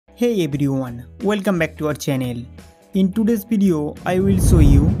Hey everyone, welcome back to our channel. In today's video, I will show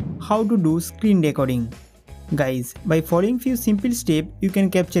you how to do screen recording. Guys, by following few simple steps, you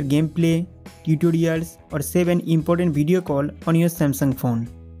can capture gameplay, tutorials or save an important video call on your Samsung phone.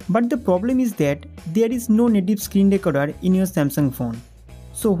 But the problem is that there is no native screen recorder in your Samsung phone.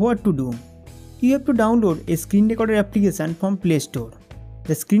 So what to do? You have to download a screen recorder application from Play Store.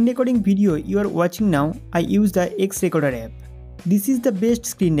 The screen recording video you are watching now, I use the 𝐋𝐤𝐤𝐿 app. This is the best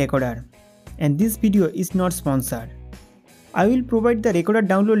screen recorder, and this video is not sponsored. I will provide the recorder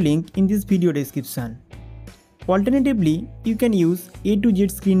download link in this video description. Alternatively, you can use A to Z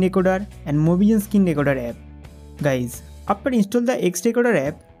screen recorder and Movision screen recorder app. Guys, after install the 𝐋𝐤𝐤𝐿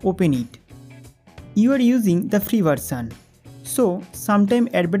app, open it. You are using the free version, so sometime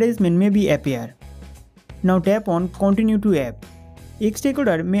advertisement may be appear. Now tap on Continue to app.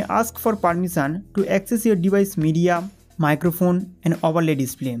 𝐋𝐤𝐤𝐿 may ask for permission to access your device media, microphone and overlay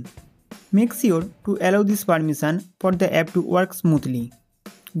display. Make sure to allow this permission for the app to work smoothly.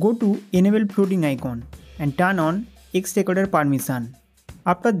 Go to Enable Floating icon and turn on 𝐋𝐤𝐤𝐿 permission.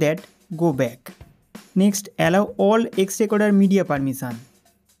 After that, go back. Next, allow all 𝐋𝐤𝐤𝐿 media permission.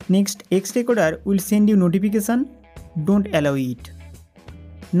 Next, 𝐋𝐤𝐤𝐿 will send you notification. Don't allow it.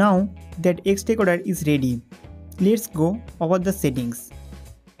 Now that 𝐋𝐤𝐤𝐿 is ready, let's go over the settings.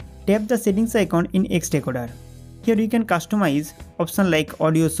 Tap the settings icon in 𝐋𝐤𝐤𝐿. Here you can customize options like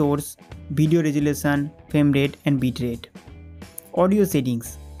audio source, video resolution, frame rate and bitrate. Audio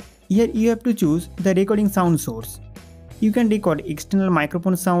settings. Here you have to choose the recording sound source. You can record external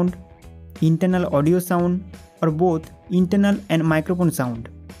microphone sound, internal audio sound or both internal and microphone sound.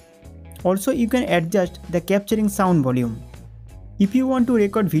 Also you can adjust the capturing sound volume. If you want to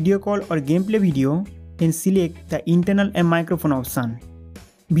record video call or gameplay video, then select the internal and microphone option.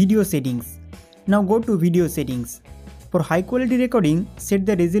 Video settings. Now go to video settings. For high quality recording, set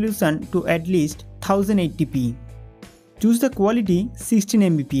the resolution to at least 1080p. Choose the quality 16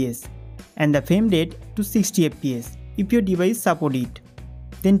 Mbps and the frame rate to 60 fps if your device support it.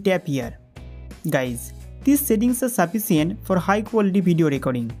 Then tap here. Guys, these settings are sufficient for high quality video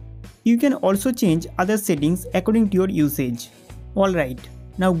recording. You can also change other settings according to your usage. Alright,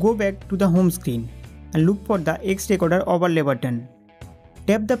 now go back to the home screen and look for the 𝐋𝐤𝐤𝐿 overlay button.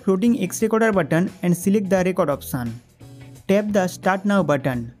 Tap the floating 𝐋𝐤𝐤𝐿 button and select the record option. Tap the Start Now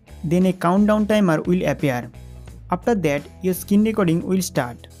button, then a countdown timer will appear. After that, your screen recording will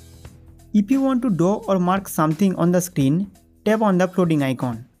start. If you want to draw or mark something on the screen, tap on the floating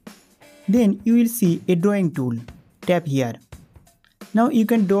icon. Then you will see a drawing tool. Tap here. Now you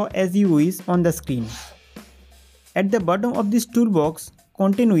can draw as you wish on the screen. At the bottom of this toolbox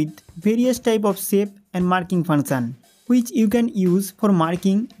contain with various type of shape and marking function, which you can use for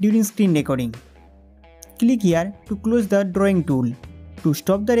marking during screen recording. Click here to close the drawing tool. To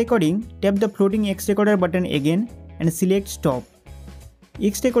stop the recording, tap the floating 𝐋𝐤𝐤𝐿 button again and select Stop.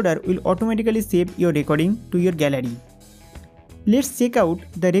 𝐋𝐤𝐤𝐿 will automatically save your recording to your gallery. Let's check out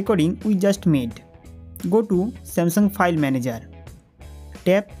the recording we just made. Go to Samsung File Manager.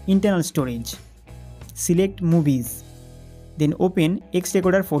 Tap Internal Storage. Select Movies. Then open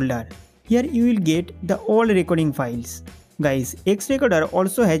𝐋𝐤𝐤𝐿 folder. Here you will get the all recording files. Guys, 𝐋𝐤𝐤𝐿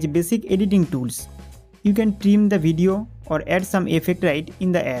also has basic editing tools. You can trim the video or add some effect right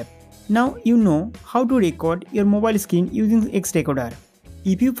in the app. Now you know how to record your mobile screen using 𝐋𝐤𝐤𝐿.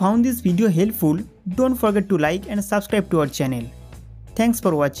 If you found this video helpful, don't forget to like and subscribe to our channel. Thanks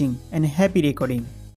for watching and happy recording.